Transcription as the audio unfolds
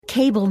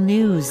Cable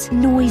news,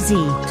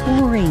 noisy,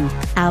 boring,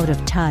 out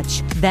of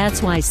touch.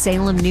 That's why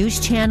Salem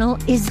News Channel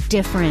is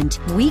different.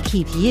 We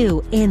keep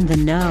you in the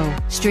know.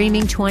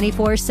 Streaming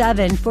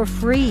 24/7 for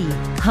free.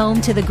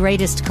 Home to the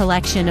greatest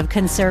collection of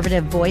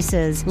conservative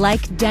voices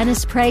like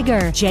Dennis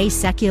Prager, Jay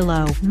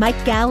Sekulow,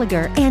 Mike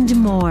Gallagher, and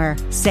more.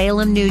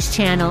 Salem News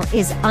Channel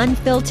is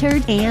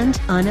unfiltered and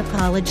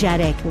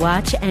unapologetic.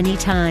 Watch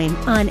anytime,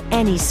 on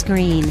any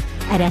screen,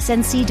 at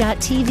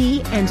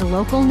snc.tv and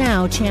Local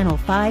Now Channel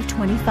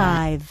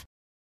 525.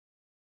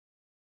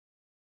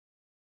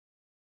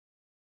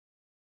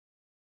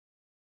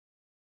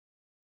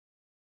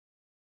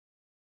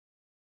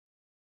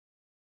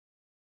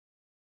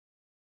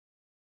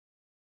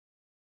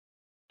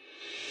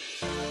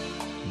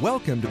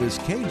 Welcome to this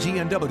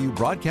KGNW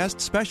broadcast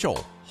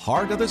special,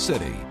 Heart of the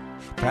City.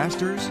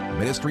 Pastors,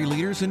 ministry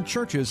leaders, and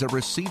churches have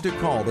received a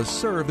call to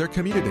serve their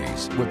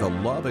communities with the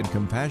love and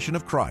compassion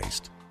of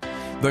Christ.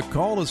 The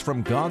call is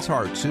from God's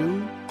heart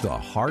to the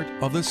heart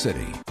of the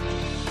city.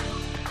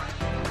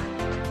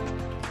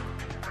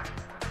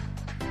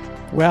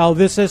 Well,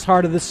 this is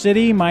Heart of the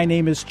City. My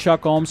name is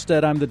Chuck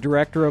Olmstead. I'm the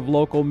Director of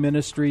Local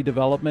Ministry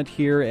Development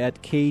here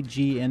at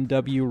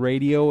KGNW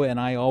Radio, and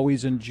I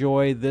always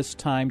enjoy this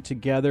time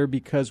together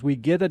because we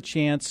get a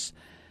chance,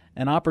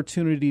 an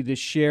opportunity to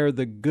share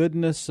the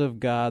goodness of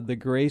God, the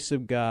grace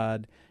of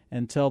God,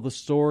 and tell the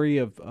story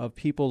of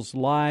people's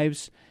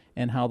lives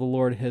and how the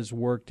Lord has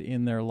worked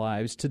in their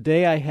lives.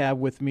 Today I have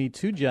with me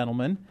two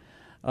gentlemen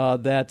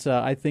that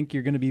I think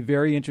you're going to be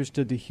very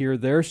interested to hear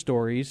their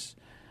stories.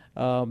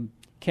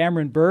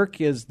 Cameron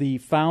Birk is the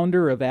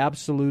founder of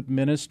Absolute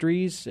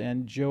Ministries,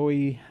 and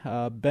Joey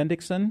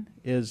Bendixson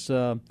is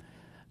a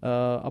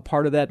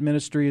part of that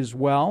ministry as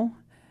well.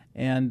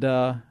 And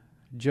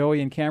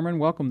Joey and Cameron,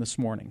 welcome this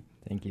morning.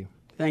 Thank you.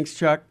 Thanks,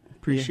 Chuck.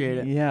 Appreciate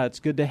it. Yeah, it's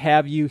good to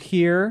have you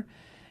here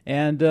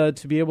and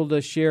to be able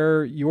to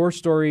share your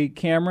story,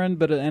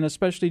 Cameron, and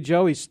especially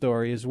Joey's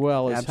story as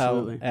well as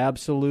Absolutely. how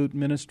Absolute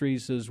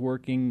Ministries is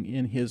working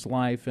in his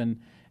life.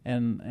 And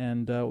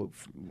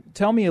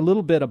tell me a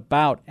little bit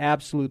about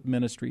Absolute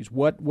Ministries.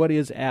 What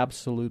is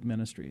Absolute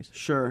Ministries?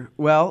 Sure.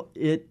 Well,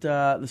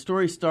 the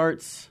story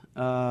starts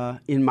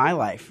in my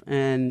life,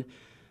 and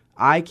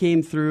I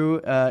came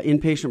through an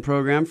inpatient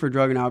program for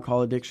drug and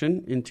alcohol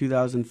addiction in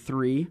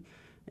 2003,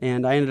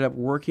 and I ended up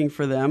working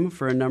for them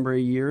for a number of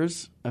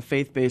years, a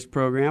faith-based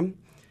program.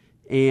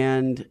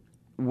 And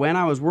when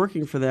I was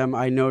working for them,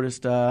 I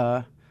noticed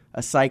a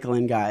cycle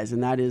in guys,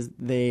 and that is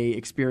they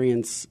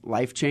experience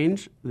life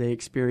change, they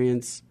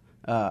experience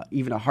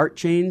even a heart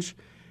change,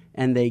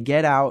 and they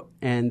get out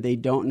and they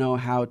don't know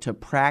how to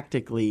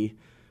practically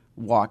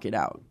walk it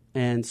out.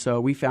 And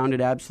so we founded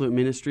Absolute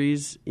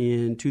Ministries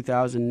in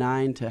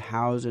 2009 to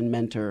house and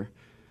mentor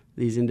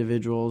these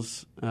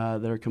individuals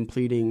that are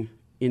completing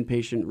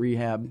inpatient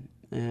rehab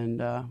and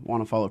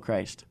want to follow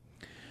Christ.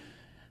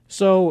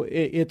 So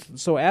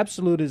so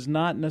Absolute is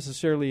not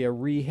necessarily a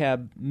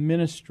rehab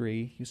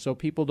ministry. So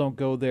people don't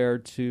go there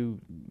to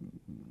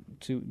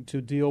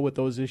deal with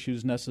those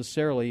issues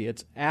necessarily.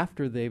 It's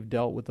after they've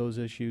dealt with those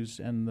issues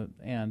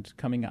and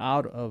coming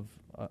out of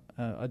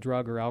a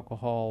drug or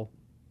alcohol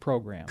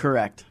program.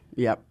 Correct.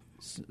 Yep.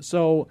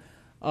 So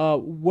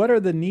what are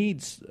the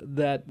needs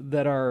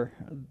that are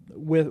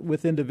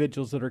with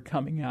individuals that are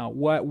coming out?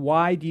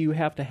 Why do you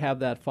have to have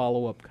that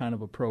follow-up kind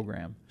of a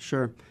program?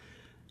 Sure.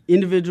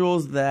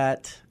 Individuals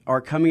that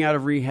are coming out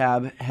of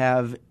rehab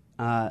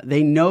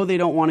they know they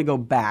don't want to go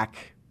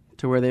back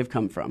to where they've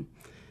come from.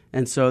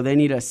 And so they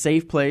need a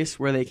safe place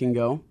where they can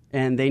go,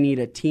 and they need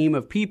a team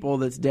of people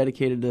that's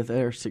dedicated to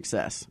their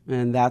success.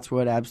 And that's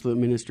what Absolute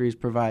Ministries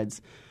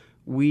provides.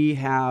 We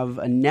have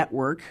a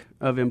network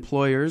of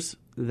employers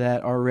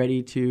that are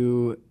ready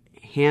to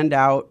hand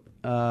out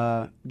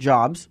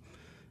jobs.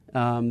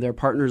 They're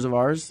partners of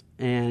ours,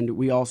 and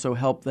we also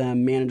help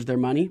them manage their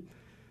money.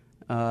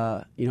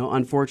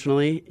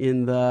 Unfortunately,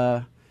 in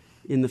the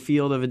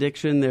field of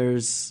addiction,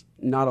 there's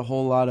not a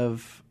whole lot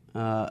of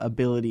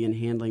ability in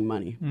handling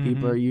money. Mm-hmm.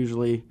 People are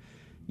usually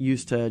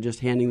used to just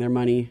handing their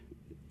money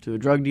to a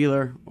drug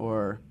dealer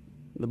or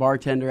the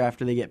bartender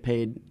after they get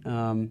paid.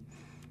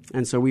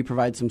 And so we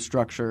provide some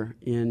structure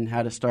in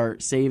how to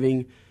start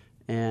saving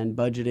and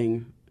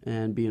budgeting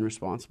and being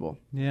responsible.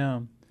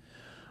 Yeah.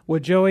 Well,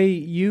 Joey,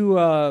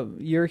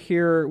 you're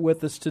here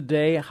with us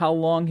today. How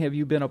long have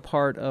you been a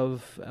part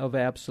of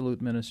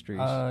Absolute Ministries?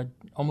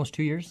 Almost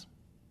 2 years.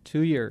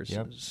 2 years.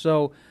 Yep.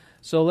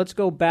 So let's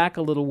go back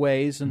a little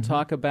ways and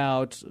talk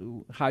about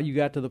how you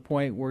got to the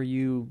point where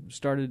you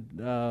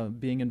started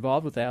being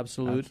involved with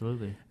Absolute.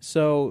 Absolutely.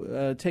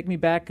 So take me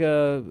back.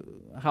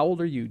 How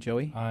old are you,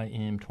 Joey? I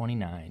am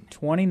 29.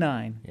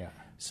 29. Yeah.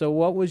 So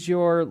what was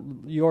your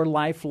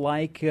life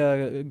like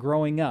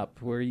growing up?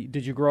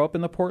 Did you grow up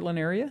in the Portland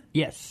area?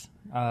 Yes.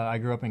 I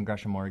grew up in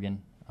Gresham,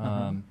 Oregon.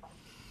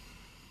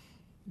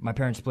 My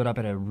parents split up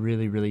at a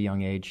really, really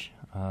young age.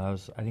 I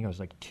think I was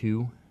like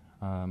 2.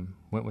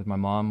 Went with my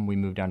mom. We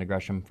moved down to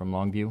Gresham from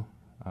Longview.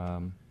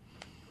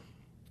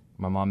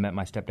 My mom met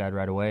my stepdad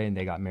right away, and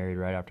they got married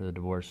right after the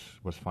divorce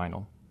was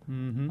final.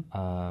 Mm-hmm.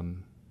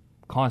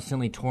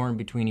 constantly torn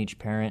between each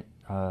parent.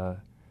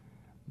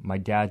 My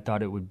dad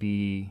thought it would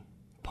be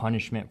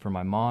punishment for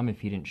my mom if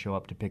he didn't show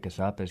up to pick us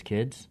up as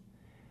kids.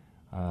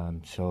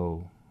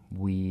 So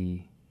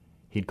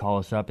he'd call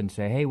us up and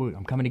say, "Hey,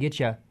 I'm coming to get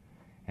you."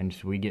 And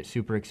so we'd get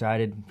super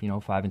excited,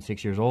 5 and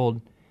 6 years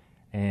old,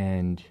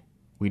 and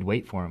we'd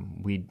wait for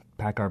him. We'd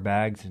pack our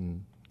bags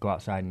and go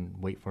outside and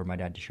wait for my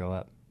dad to show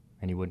up,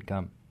 and he wouldn't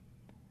come.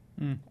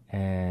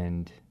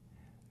 And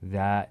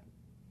that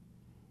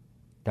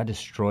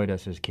destroyed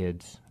us as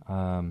kids.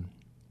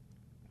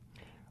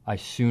 I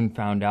soon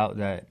found out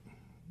that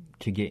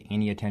to get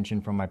any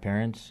attention from my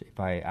parents, if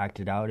I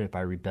acted out, if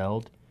I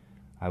rebelled,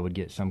 I would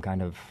get some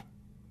kind of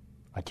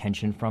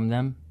attention from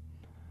them.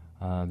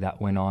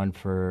 That went on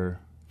for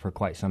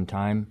quite some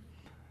time.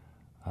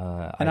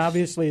 And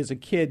obviously, as a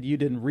kid, you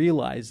didn't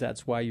realize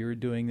that's why you were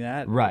doing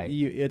that. Right.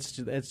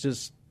 It's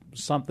just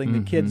something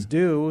that kids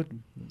do,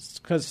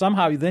 because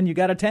somehow then you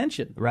got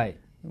attention. Right.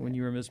 When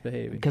you were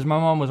misbehaving. Because my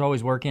mom was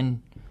always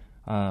working,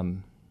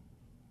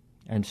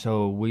 and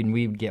so when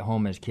we'd get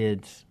home as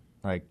kids,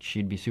 like,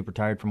 she'd be super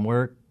tired from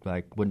work,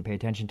 like, wouldn't pay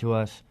attention to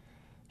us.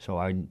 So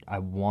I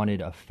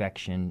wanted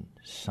affection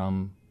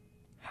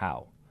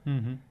somehow.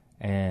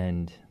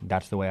 And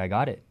that's the way I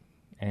got it.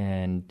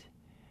 And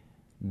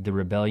the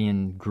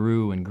rebellion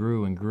grew and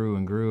grew and grew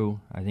and grew.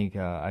 I think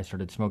I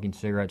started smoking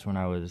cigarettes when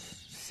I was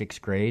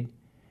 6th grade,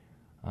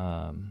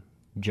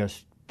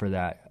 just for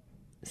that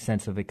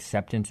sense of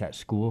acceptance at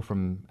school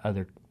from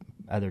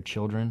other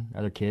children,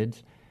 other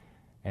kids,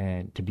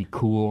 and to be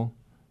cool,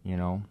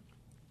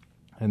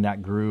 And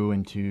that grew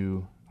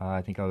into,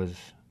 I think I was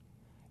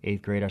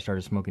 8th grade, I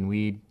started smoking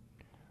weed.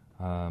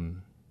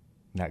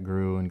 That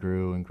grew and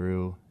grew and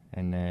grew.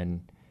 And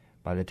then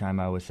by the time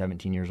I was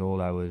 17 years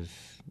old, I was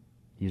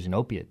using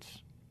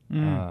opiates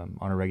on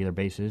a regular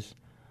basis.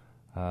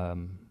 My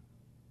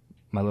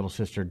little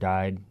sister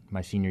died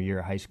my senior year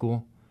at high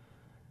school,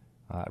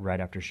 right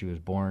after she was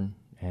born.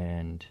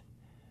 And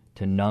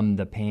to numb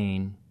the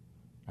pain,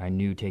 I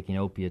knew taking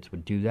opiates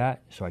would do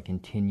that, so I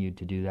continued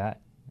to do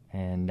that.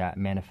 And that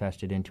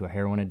manifested into a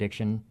heroin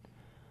addiction,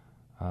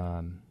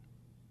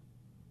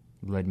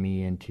 led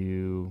me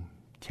into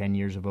 10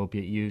 years of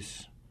opiate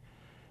use.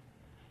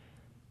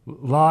 A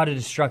lot of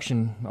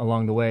destruction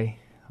along the way,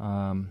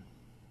 a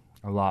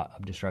lot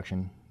of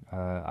destruction.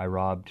 I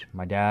robbed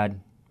my dad,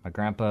 my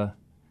grandpa,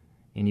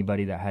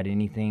 anybody that had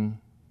anything,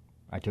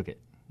 I took it,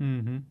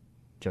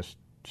 just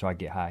so I'd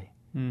get high.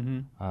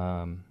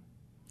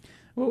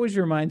 What was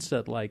your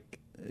mindset like,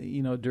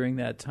 during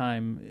that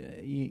time?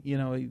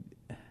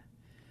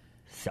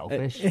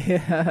 Selfish.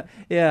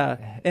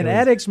 Yeah. An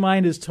addict's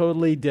mind is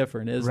totally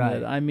different, isn't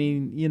it? I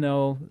mean,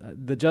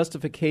 the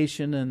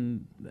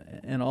justification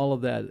and all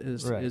of that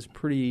is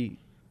pretty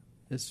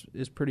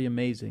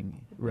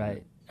amazing.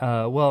 Right.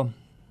 Well,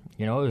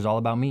 it was all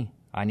about me.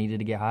 I needed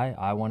to get high.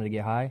 I wanted to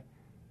get high.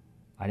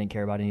 I didn't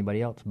care about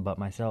anybody else but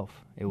myself.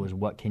 It was,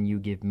 what can you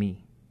give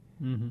me?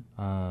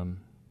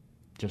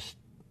 Just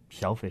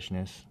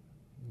selfishness.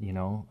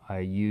 I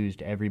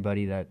used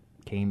everybody that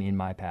came in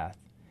my path,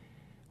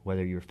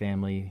 whether you're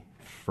family,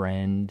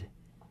 friend,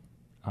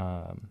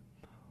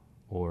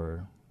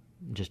 or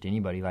just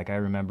anybody. Like, I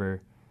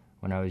remember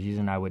when I was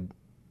using, I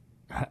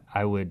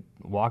would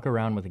walk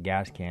around with a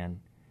gas can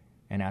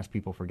and ask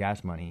people for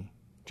gas money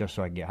just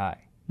so I could get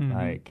high.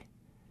 Like,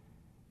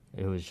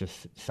 it was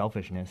just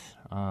selfishness.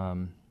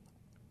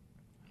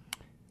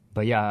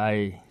 But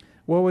yeah,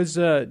 what was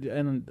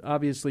and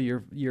obviously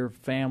your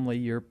family,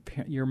 your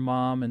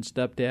mom and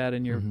stepdad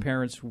and your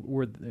parents,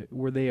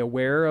 were they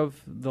aware of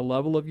the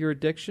level of your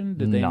addiction?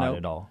 Did they know? Not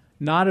at all.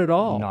 Not at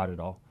all. Not at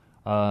all.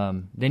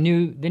 They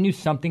knew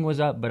something was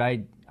up, but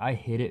I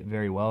hid it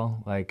very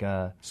well. Like,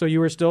 so you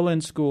were still in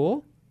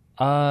school,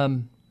 or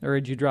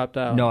had you dropped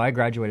out? No, I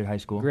graduated high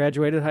school.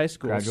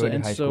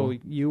 So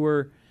you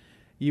were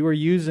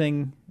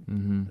using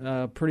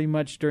pretty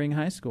much during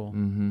high school.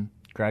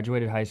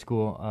 Graduated high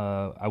school.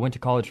 I went to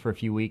college for a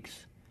few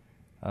weeks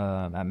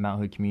at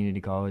Mount Hood Community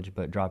College,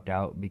 but dropped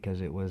out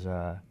because it was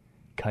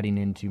cutting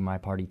into my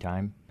party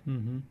time.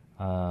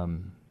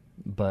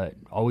 But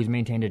always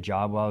maintained a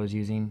job while I was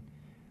using.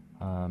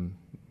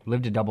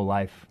 Lived a double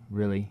life,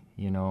 really.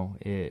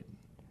 It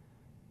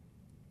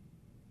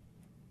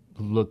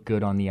looked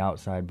good on the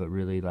outside, but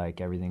really,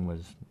 like, everything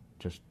was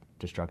just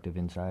destructive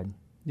inside.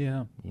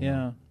 Yeah.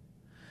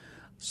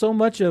 So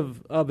much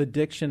of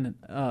addiction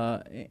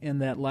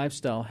and that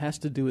lifestyle has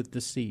to do with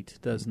deceit,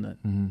 doesn't it?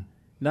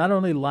 Not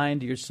only lying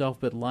to yourself,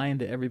 but lying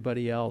to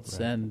everybody else.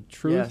 Right. And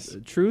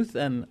truth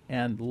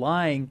and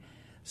lying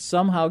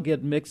somehow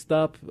get mixed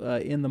up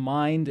in the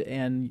mind,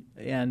 and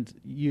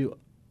you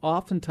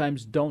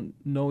oftentimes don't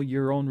know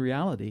your own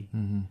reality.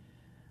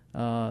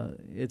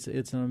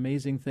 It's an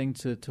amazing thing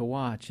to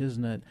watch,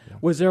 isn't it? Yeah.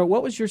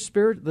 What was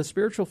the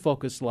spiritual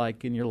focus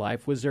like in your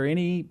life? Was there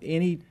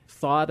any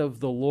thought of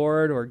the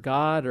Lord or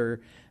God,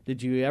 or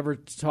did you ever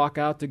talk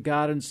out to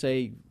God and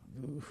say,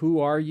 "Who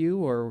are you?"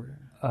 Or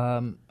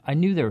I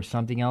knew there was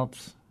something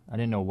else. I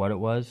didn't know what it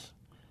was.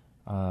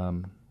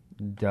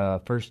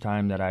 The first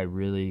time that I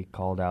really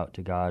called out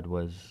to God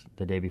was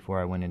the day before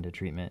I went into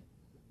treatment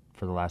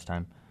for the last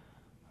time.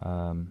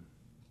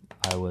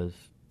 I was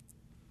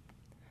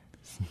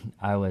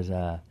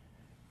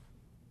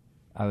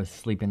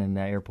sleeping in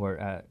the airport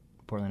at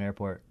Portland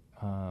Airport.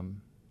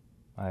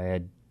 I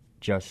had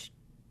just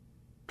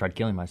tried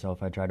killing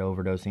myself. I tried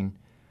overdosing.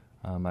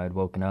 I had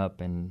woken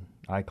up and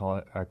I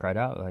cried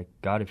out, like,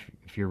 God,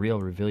 if you're real,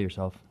 reveal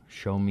yourself.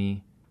 Show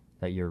me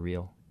that you're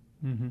real.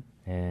 Mm-hmm.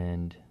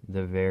 And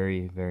the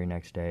very, very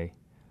next day,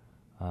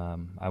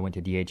 I went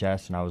to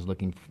DHS and I was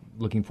looking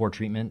for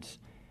treatments.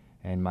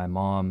 And my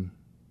mom,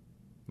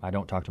 I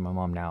don't talk to my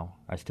mom now.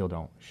 I still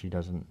don't.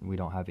 We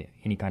don't have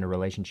any kind of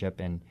relationship.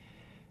 And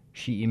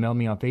she emailed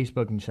me on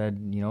Facebook and said,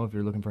 if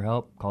you're looking for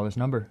help, call this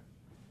number.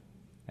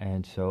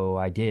 And so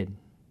I did.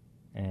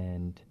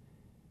 And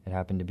it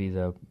happened to be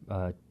the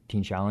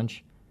Teen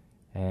Challenge.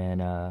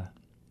 And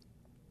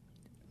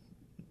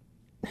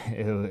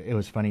it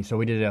was funny. So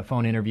we did a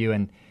phone interview,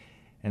 and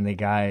the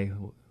guy,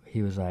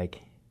 he was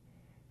like,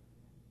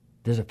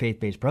 there's a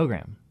faith-based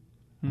program.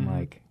 Mm-hmm. I'm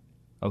like,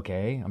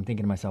 okay. I'm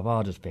thinking to myself,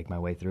 I'll just fake my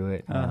way through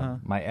it. Uh-huh.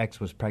 My ex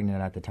was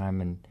pregnant at the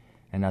time,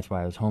 and that's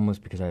why I was homeless,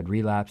 because I had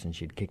relapsed, and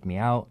she'd kicked me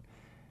out.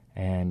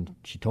 And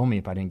she told me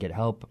if I didn't get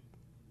help,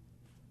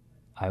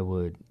 I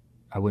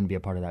wouldn't be a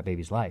part of that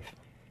baby's life.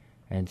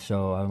 And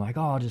so I'm like,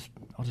 I'll just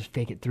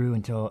fake it through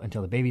until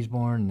the baby's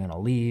born, and then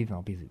I'll leave, and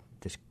I'll be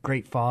this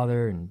great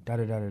father, and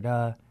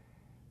da-da-da-da-da.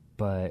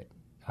 But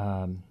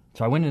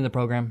so I went into the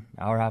program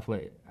an hour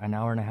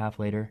and a half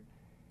later,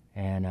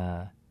 and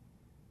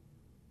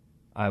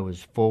I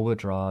was full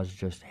withdrawals,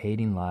 just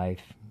hating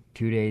life.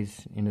 2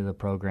 days into the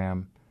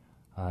program,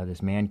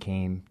 this man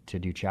came to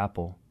do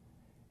chapel,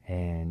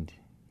 and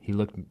he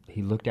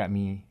looked at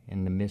me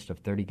in the midst of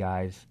 30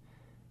 guys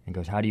and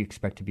goes, how do you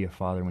expect to be a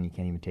father when you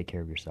can't even take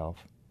care of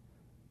yourself?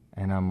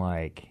 And I'm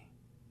like,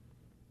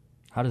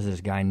 how does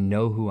this guy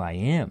know who I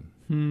am?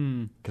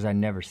 Because I'd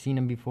never seen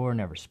him before,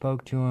 never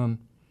spoke to him.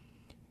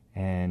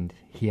 And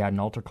he had an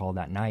altar call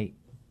that night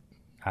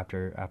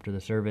after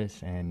the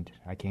service, and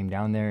I came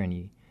down there, and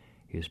he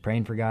was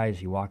praying for guys.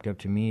 He walked up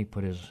to me,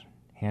 put his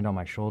hand on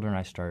my shoulder, and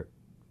I start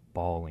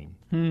bawling.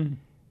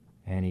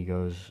 And he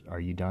goes,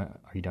 are you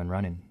done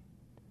running?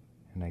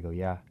 And I go,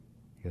 yeah.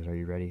 He goes, are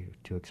you ready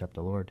to accept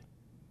the Lord?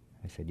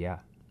 I said, yeah.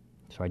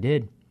 So I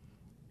did.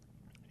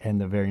 And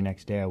the very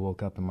next day I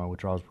woke up and my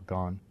withdrawals were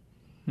gone.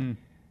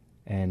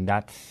 And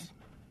that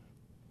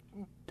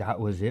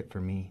was it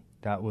for me.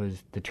 That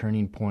was the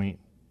turning point,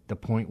 the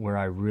point where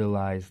I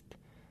realized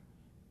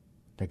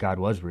that God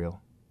was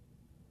real.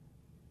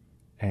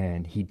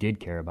 And he did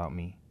care about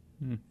me.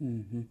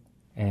 Mm-hmm.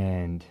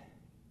 And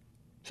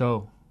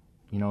so,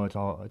 it's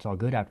all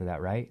good after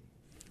that, right?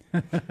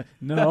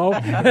 No.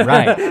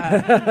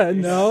 Right.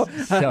 No.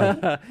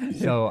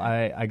 So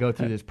I go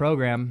through this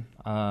program.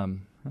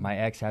 My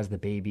ex has the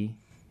baby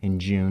in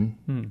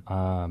June.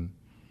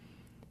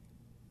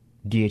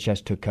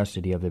 DHS took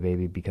custody of the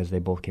baby because they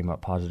both came up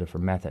positive for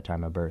meth at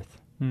time of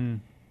birth.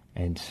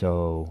 And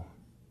so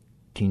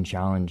Teen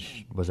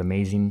Challenge was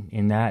amazing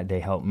in that. They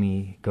helped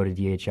me go to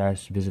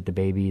DHS, visit the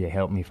baby. They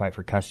helped me fight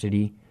for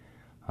custody.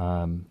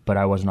 But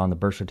I wasn't on the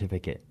birth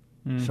certificate.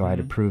 So I had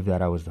to prove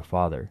that I was the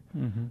father.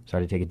 So I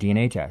had to take a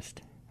DNA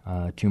test.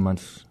 2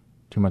 months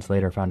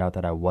later, I found out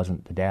that I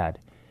wasn't the dad.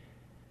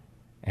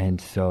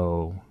 And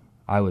so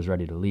I was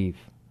ready to leave.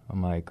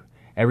 I'm like,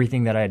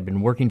 everything that I had been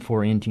working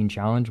for in Teen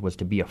Challenge was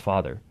to be a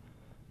father.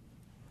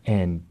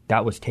 And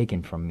that was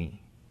taken from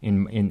me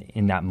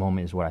in that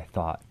moment is what I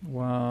thought.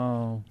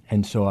 Wow.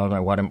 And so I was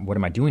like, what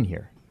am I doing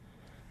here?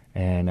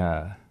 And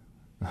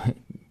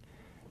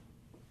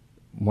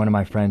one of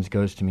my friends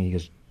goes to me, he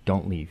goes,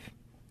 don't leave.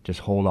 Just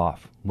hold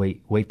off.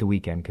 Wait the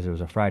weekend, because it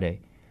was a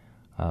Friday.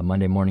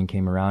 Monday morning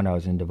came around. I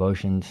was in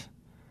devotions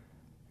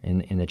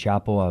in the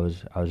chapel. I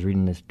was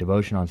reading this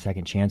devotion on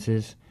second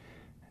chances.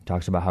 It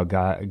talks about how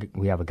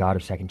we have a God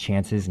of second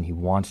chances, and he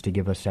wants to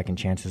give us second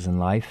chances in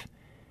life.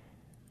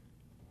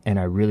 And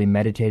I really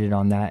meditated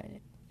on that,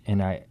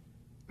 and I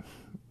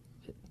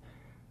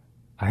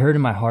heard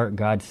in my heart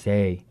God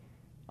say,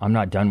 I'm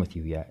not done with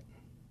you yet.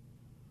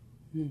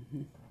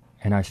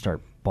 And I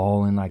start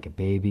bawling like a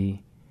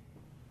baby.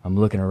 I'm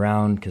looking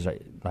around because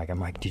I'm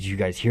like, did you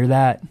guys hear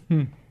that?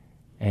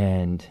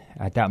 And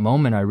at that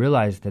moment, I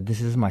realized that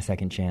this is my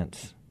second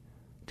chance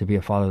to be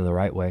a father the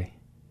right way,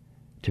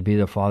 to be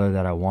the father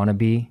that I want to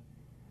be,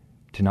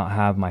 to not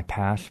have my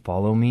past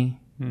follow me,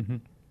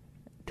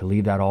 to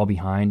leave that all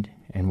behind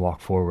and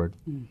walk forward.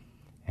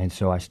 And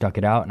so I stuck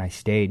it out and I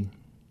stayed.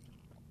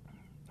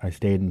 I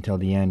stayed until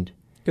the end.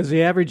 Because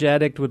the average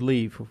addict would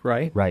leave,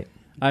 right? Right.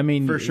 I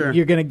mean, for sure.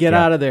 You're going to get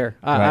out of there.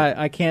 Right.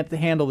 I can't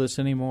handle this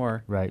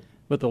anymore. Right.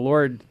 But the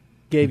Lord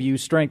gave you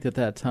strength at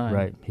that time.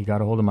 Right. He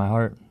got a hold of my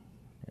heart,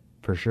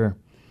 for sure.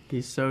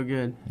 He's so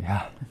good.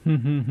 Yeah.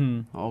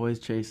 Always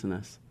chasing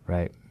us.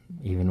 Right.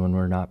 Even when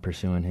we're not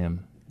pursuing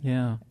him.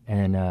 Yeah.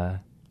 And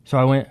so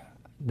I went,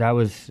 that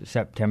was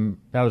September,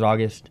 that was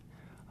August.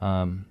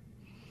 Had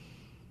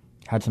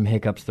some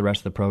hiccups the rest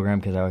of the program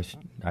because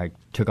I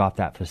took off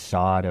that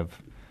facade of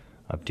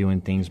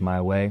doing things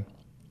my way,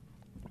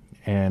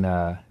 and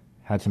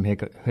had some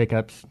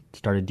hiccups,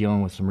 started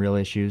dealing with some real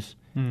issues.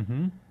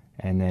 Mm-hmm.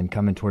 And then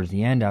coming towards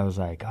the end, I was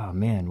like, oh,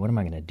 man, what am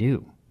I going to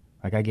do?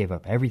 Like, I gave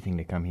up everything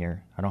to come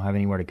here. I don't have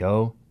anywhere to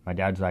go. My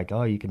dad's like,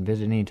 oh, you can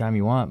visit anytime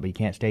you want, but you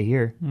can't stay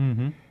here.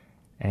 Mm-hmm.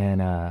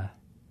 And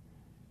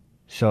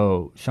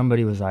so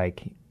somebody was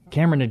like,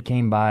 Cameron had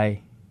came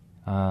by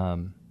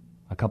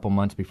a couple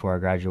months before I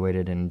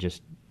graduated and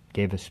just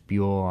gave a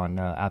spiel on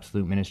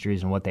Absolute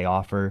Ministries and what they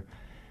offer.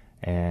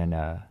 And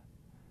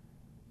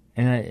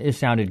it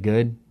sounded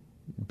good,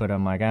 but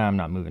I'm like, I'm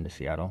not moving to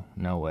Seattle.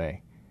 No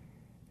way.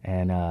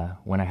 And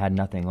when I had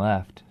nothing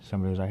left,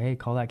 somebody was like, hey,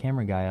 call that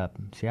Cameron guy up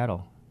in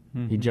Seattle.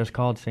 Mm-hmm. He just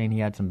called saying he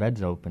had some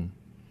beds open.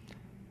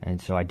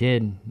 And so I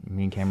did.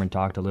 Me and Cameron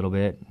talked a little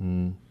bit,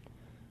 and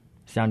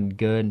sounded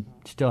good.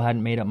 Still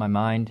hadn't made up my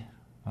mind.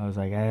 I was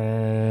like,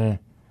 And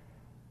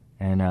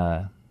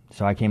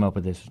so I came up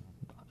with this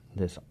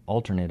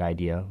alternate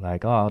idea,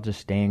 like, oh, I'll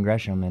just stay in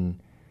Gresham and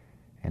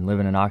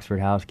live in an Oxford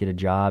house, get a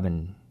job,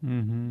 and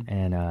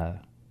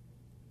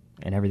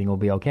everything will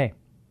be okay.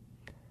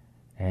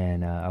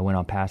 And I went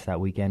on past that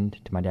weekend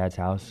to my dad's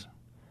house.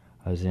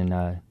 I was in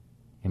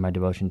my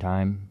devotion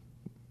time,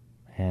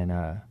 and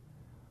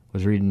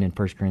was reading in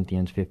 1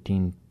 Corinthians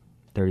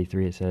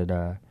 15:33. It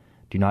said,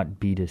 "Do not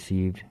be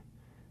deceived.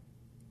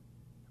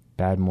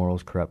 Bad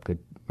morals corrupt good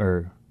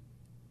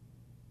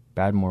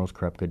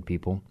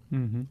people."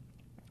 Mm-hmm.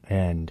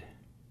 And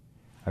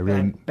I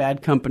really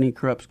bad company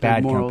corrupts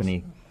good morals. Bad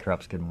company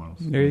corrupts good morals.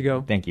 There you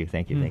go. Thank you.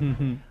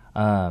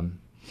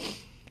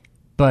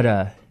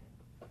 But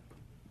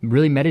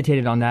really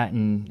meditated on that,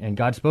 and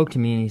God spoke to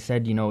me, and He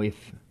said,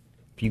 if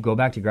you go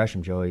back to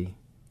Gresham, Joey,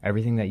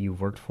 everything that you've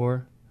worked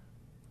for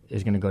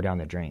is going to go down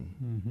the drain.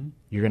 Mm-hmm.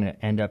 You're going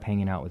to end up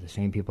hanging out with the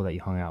same people that you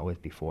hung out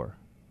with before.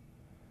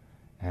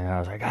 And I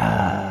was like,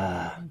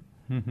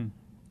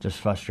 just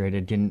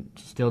frustrated.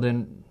 Still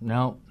didn't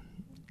know.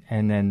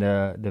 And then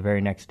the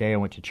very next day, I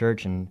went to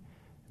church, and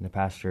the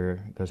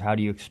pastor goes, "How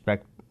do you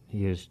expect?"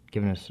 He was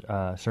giving us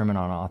a sermon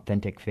on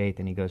authentic faith,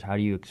 and he goes, How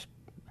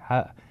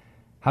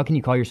can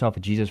you call yourself a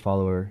Jesus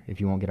follower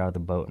if you won't get out of the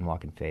boat and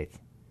walk in faith?"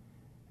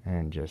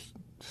 And just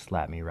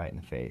slapped me right in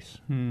the face.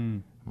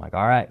 I'm like,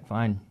 all right,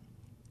 fine,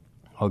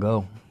 I'll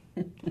go.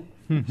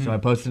 So I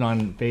posted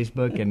on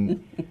Facebook,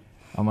 and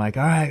I'm like,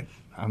 all right,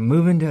 I'm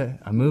moving to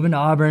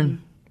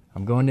Auburn.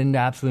 I'm going into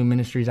Absolute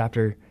Ministries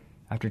after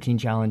Teen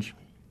Challenge.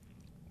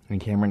 And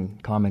Cameron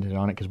commented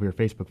on it because we were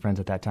Facebook friends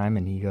at that time,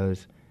 and he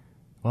goes,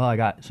 "Well, I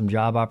got some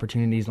job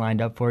opportunities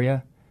lined up for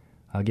you.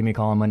 Give me a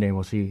call on Monday, and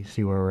we'll see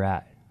where we're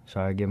at."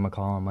 So I give him a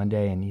call on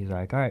Monday, and he's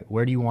like, all right,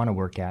 where do you want to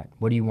work at?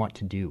 What do you want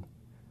to do?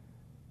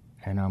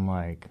 And I'm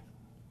like,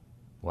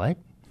 what?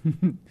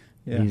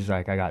 Yeah. He's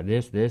like, I got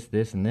this,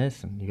 and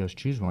this. And he goes,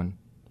 choose one.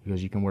 He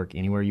goes, you can work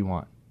anywhere you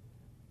want.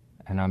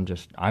 And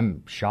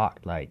I'm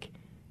shocked. Like,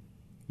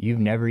 you've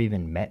never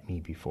even met me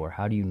before.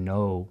 How do you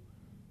know?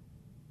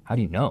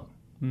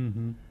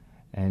 Mm-hmm.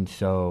 And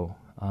so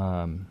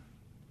I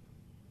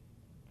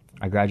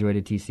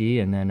graduated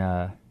TC, and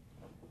then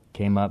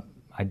came up.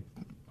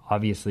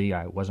 Obviously,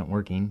 I wasn't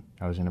working.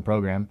 I was in a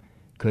program.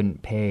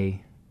 Couldn't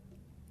pay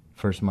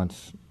first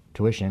month's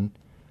tuition.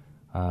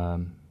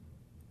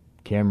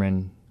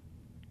 Cameron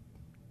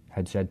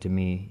had said to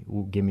me,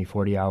 give me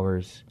 40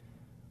 hours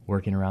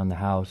working around the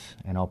house,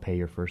 and I'll pay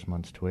your first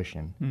month's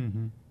tuition.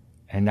 Mm-hmm.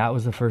 And that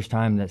was the first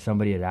time that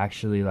somebody had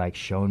actually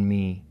shown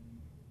me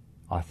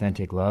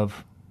authentic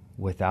love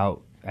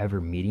without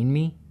ever meeting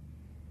me.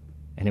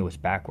 And it was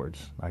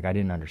backwards. I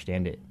didn't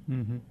understand it.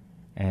 Mm-hmm.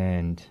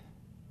 And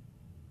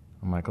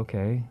I'm like,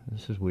 okay,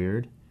 this is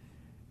weird.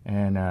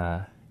 And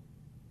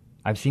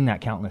I've seen that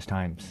countless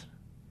times.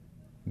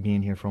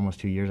 Being here for almost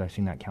 2 years, I've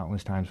seen that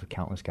countless times with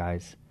countless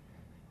guys.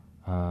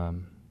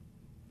 And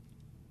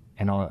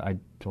I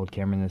told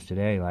Cameron this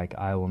today,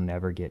 I will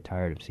never get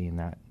tired of seeing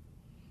that.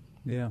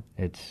 Yeah.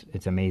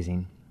 It's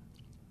amazing.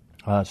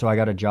 So I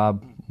got a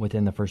job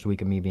within the first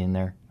week of me being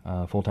there,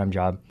 full-time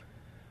job,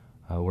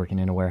 working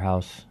in a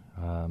warehouse.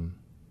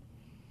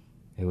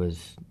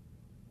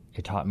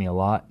 It taught me a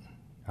lot.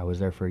 I was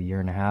there for a year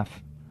and a half,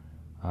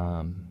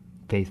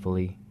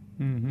 faithfully,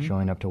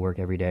 showing up to work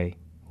every day,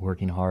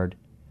 working hard,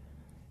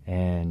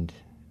 and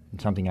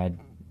something I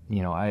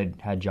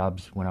had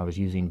jobs when I was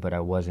using, but I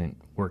wasn't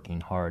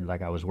working hard.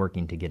 I was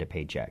working to get a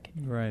paycheck,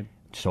 right?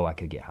 So I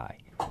could get high,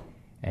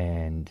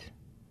 and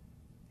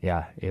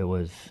yeah, it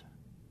was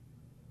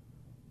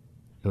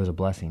a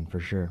blessing for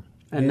sure.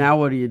 And now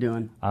what are you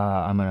doing?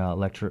 I'm an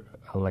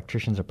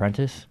electrician's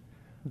apprentice.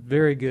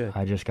 Very good.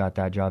 I just got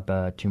that job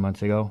 2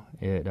 months ago.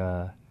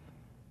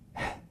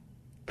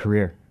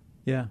 Career.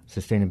 Yeah.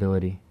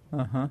 Sustainability.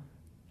 Uh-huh.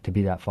 To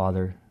be that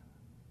father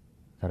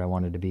that I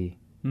wanted to be,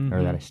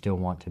 or that I still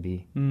want to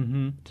be.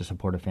 Mm-hmm. To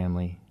support a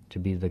family, to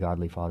be the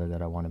godly father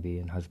that I want to be,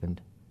 and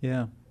husband.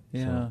 Yeah.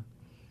 Yeah. So,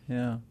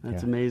 yeah.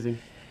 That's amazing.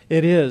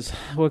 It is.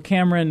 Well,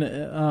 Cameron,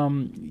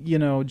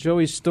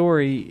 Joey's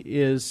story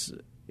is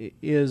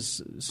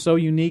so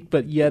unique,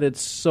 but yet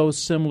it's so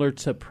similar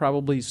to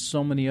probably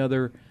so many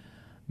other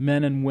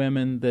men and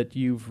women that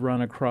you've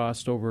run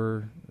across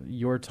over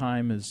your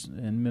time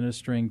in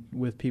ministering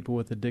with people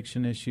with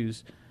addiction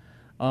issues.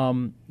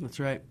 That's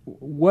right.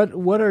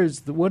 What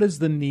is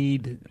the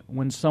need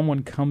when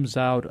someone comes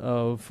out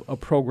of a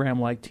program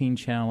like Teen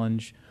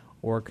Challenge,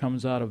 or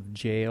comes out of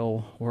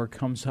jail, or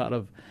comes out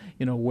of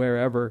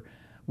wherever,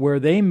 where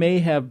they may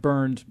have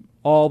burned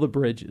all the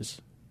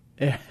bridges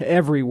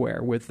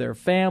everywhere with their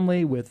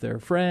family, with their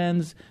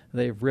friends,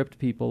 they've ripped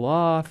people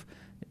off,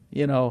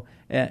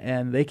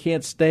 and they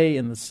can't stay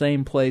in the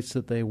same place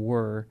that they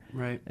were.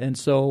 Right. And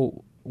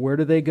so where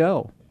do they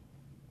go?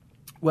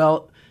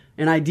 Well,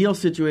 an ideal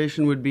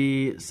situation would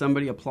be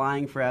somebody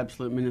applying for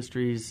Absolute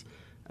Ministries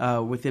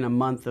within a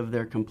month of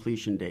their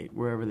completion date,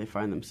 wherever they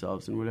find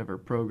themselves in whatever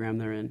program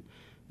they're in.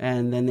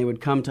 And then they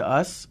would come to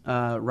us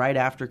right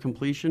after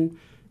completion,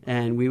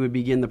 and we would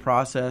begin the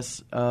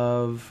process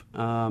of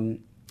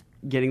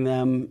getting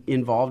them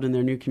involved in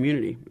their new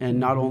community. And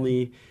not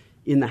only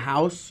in the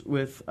house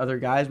with other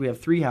guys, we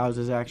have 3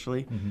 houses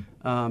actually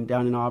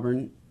down in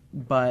Auburn,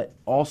 but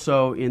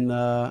also in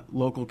the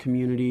local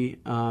community,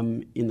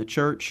 in the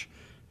church,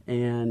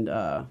 and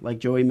like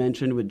Joey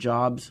mentioned, with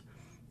jobs.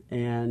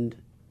 And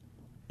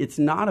it's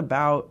not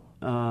about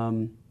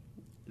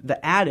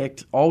the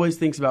addict always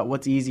thinks about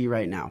what's easy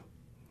right now.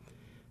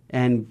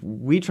 And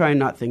we try and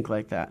not think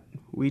like that.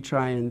 We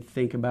try and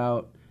think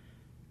about,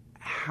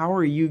 how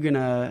are you going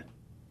to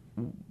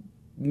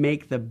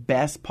make the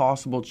best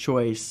possible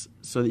choice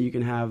so that you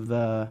can have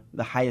the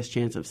highest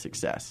chance of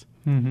success.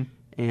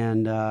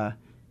 And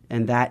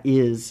that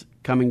is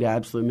coming to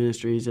Absolute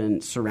Ministries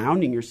and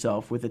surrounding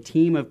yourself with a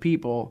team of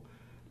people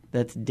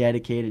that's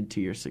dedicated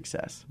to your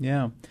success.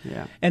 Yeah.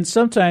 Yeah. And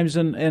sometimes,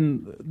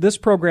 and this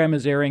program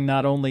is airing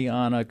not only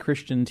on a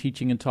Christian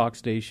teaching and talk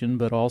station,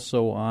 but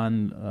also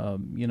on,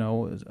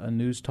 a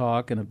news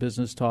talk and a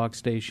business talk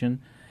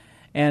station.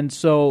 And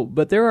so,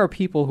 but there are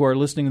people who are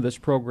listening to this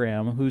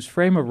program whose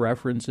frame of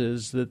reference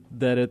is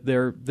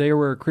that they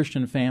were a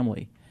Christian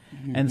family.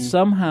 And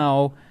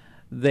somehow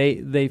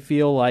they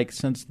feel like,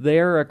 since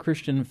they're a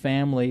Christian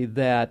family,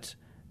 that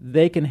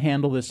they can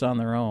handle this on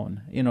their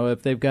own.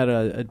 If they've got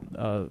a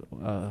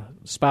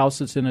spouse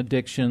that's in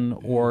addiction,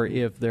 or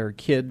if their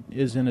kid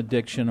is in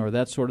addiction, or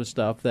that sort of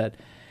stuff, that,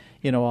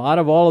 out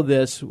of all of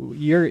this,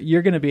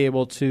 you're going to be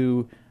able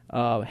to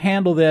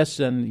handle this,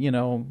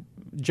 and,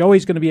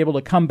 Joey's going to be able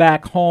to come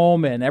back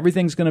home and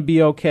everything's going to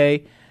be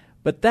okay.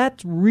 But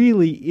that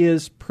really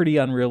is pretty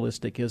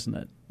unrealistic, isn't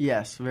it?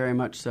 Yes, very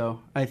much so.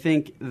 I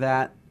think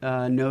that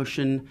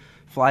notion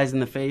flies in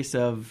the face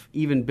of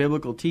even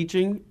biblical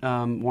teaching,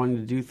 wanting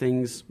to do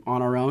things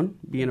on our own,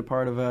 being a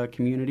part of a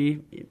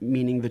community,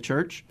 meaning the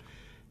church.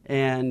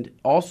 And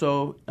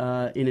also,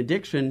 in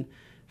addiction,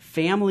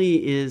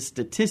 family is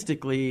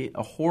statistically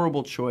a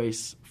horrible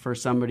choice for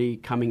somebody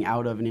coming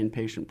out of an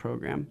inpatient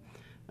program.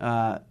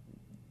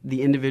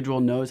 The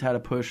individual knows how to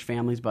push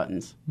family's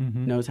buttons,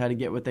 knows how to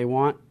get what they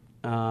want.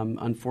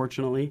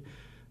 Unfortunately,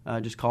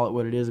 just call it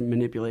what it is,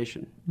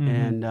 manipulation.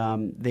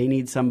 And they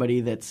need somebody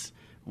that's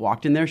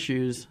walked in their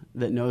shoes,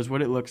 that knows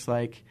what it looks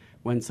like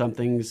when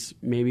something's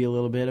maybe a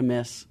little bit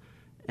amiss,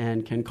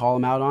 and can call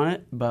them out on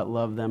it, but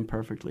love them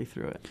perfectly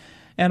through it.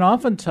 And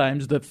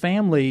oftentimes the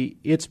family,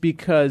 it's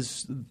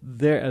because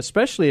they're,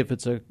 especially if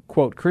it's a,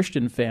 quote,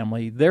 Christian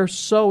family, they're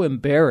so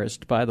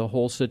embarrassed by the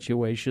whole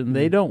situation,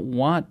 they don't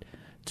want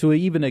to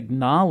even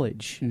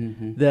acknowledge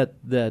that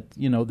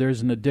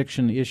there's an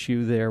addiction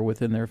issue there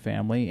within their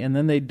family, and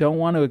then they don't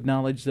want to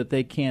acknowledge that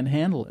they can't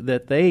handle it,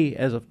 that they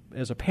as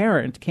a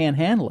parent can't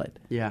handle it.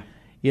 Yeah.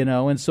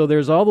 And so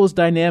there's all those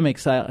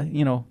dynamics that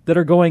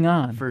are going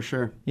on. For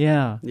sure.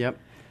 Yeah. Yep.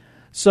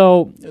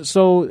 So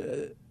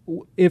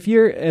if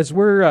as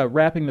we're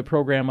wrapping the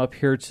program up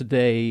here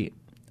today,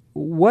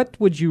 what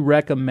would you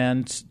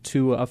recommend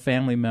to a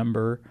family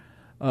member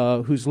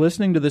who's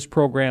listening to this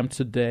program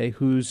today,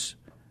 who's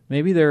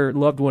maybe their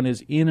loved one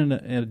is in an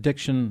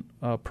addiction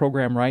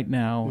program right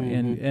now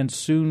and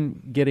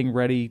soon getting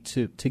ready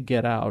to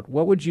get out?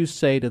 What would you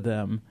say to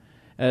them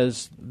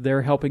as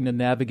they're helping to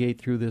navigate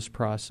through this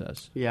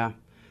process? Yeah.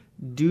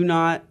 Do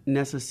not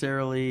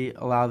necessarily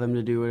allow them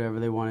to do whatever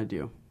they want to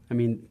do. I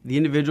mean, the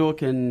individual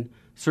can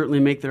certainly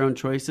make their own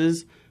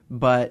choices,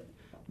 but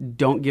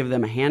don't give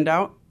them a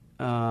handout.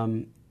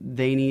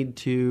 They need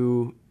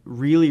to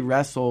really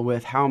wrestle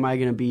with, how am I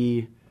going to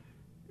be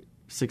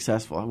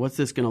successful? What's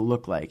this going to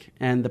look like?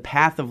 And the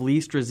path of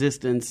least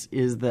resistance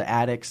is the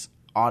addict's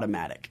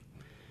automatic.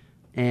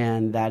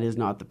 And that is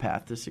not the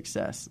path to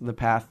success. The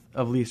path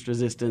of least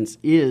resistance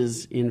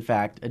is, in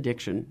fact,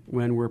 addiction,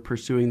 when we're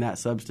pursuing that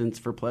substance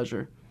for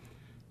pleasure.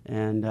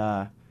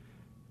 And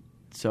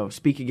so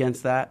speak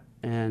against that,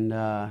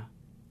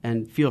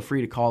 and feel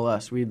free to call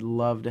us. We'd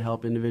love to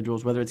help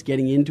individuals, whether it's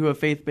getting into a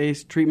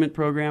faith-based treatment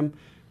program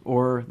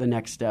or the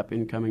next step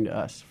in coming to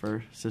us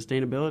for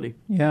sustainability.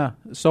 Yeah.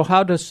 So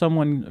how does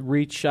someone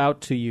reach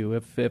out to you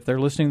if they're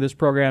listening to this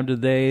program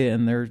today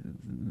and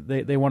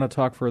they want to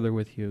talk further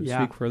with you,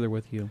 speak further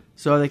with you?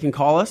 So they can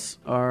call us.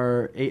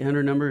 Our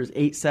 800 number is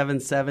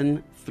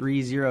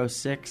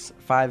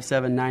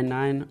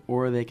 877-306-5799,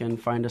 or they can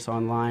find us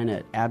online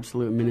at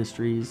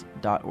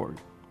absoluteministries.org.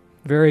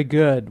 Very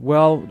good.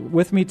 Well,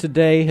 with me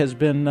today has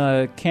been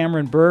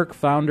Cameron Birk,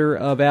 founder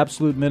of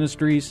Absolute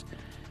Ministries,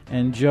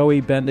 and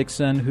Joey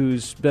Bendixson,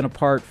 who's been a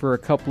part for a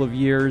couple of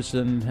years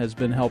and has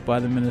been helped by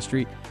the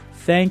ministry.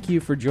 Thank you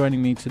for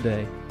joining me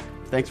today.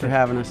 Thanks for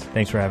having us.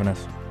 Thanks for having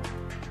us.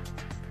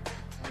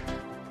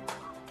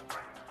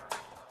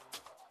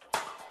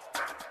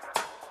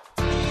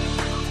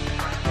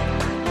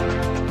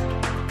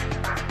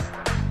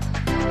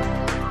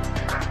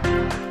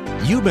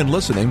 You've been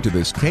listening to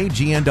this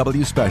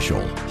KGNW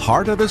special,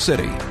 Heart of the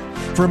City.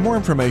 For more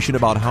information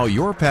about how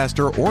your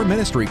pastor or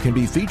ministry can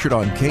be featured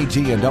on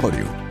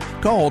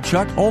KGNW, call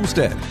Chuck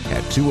Olmsted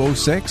at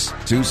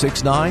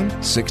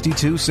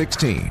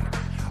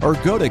 206-269-6216 or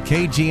go to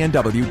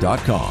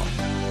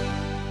kgnw.com.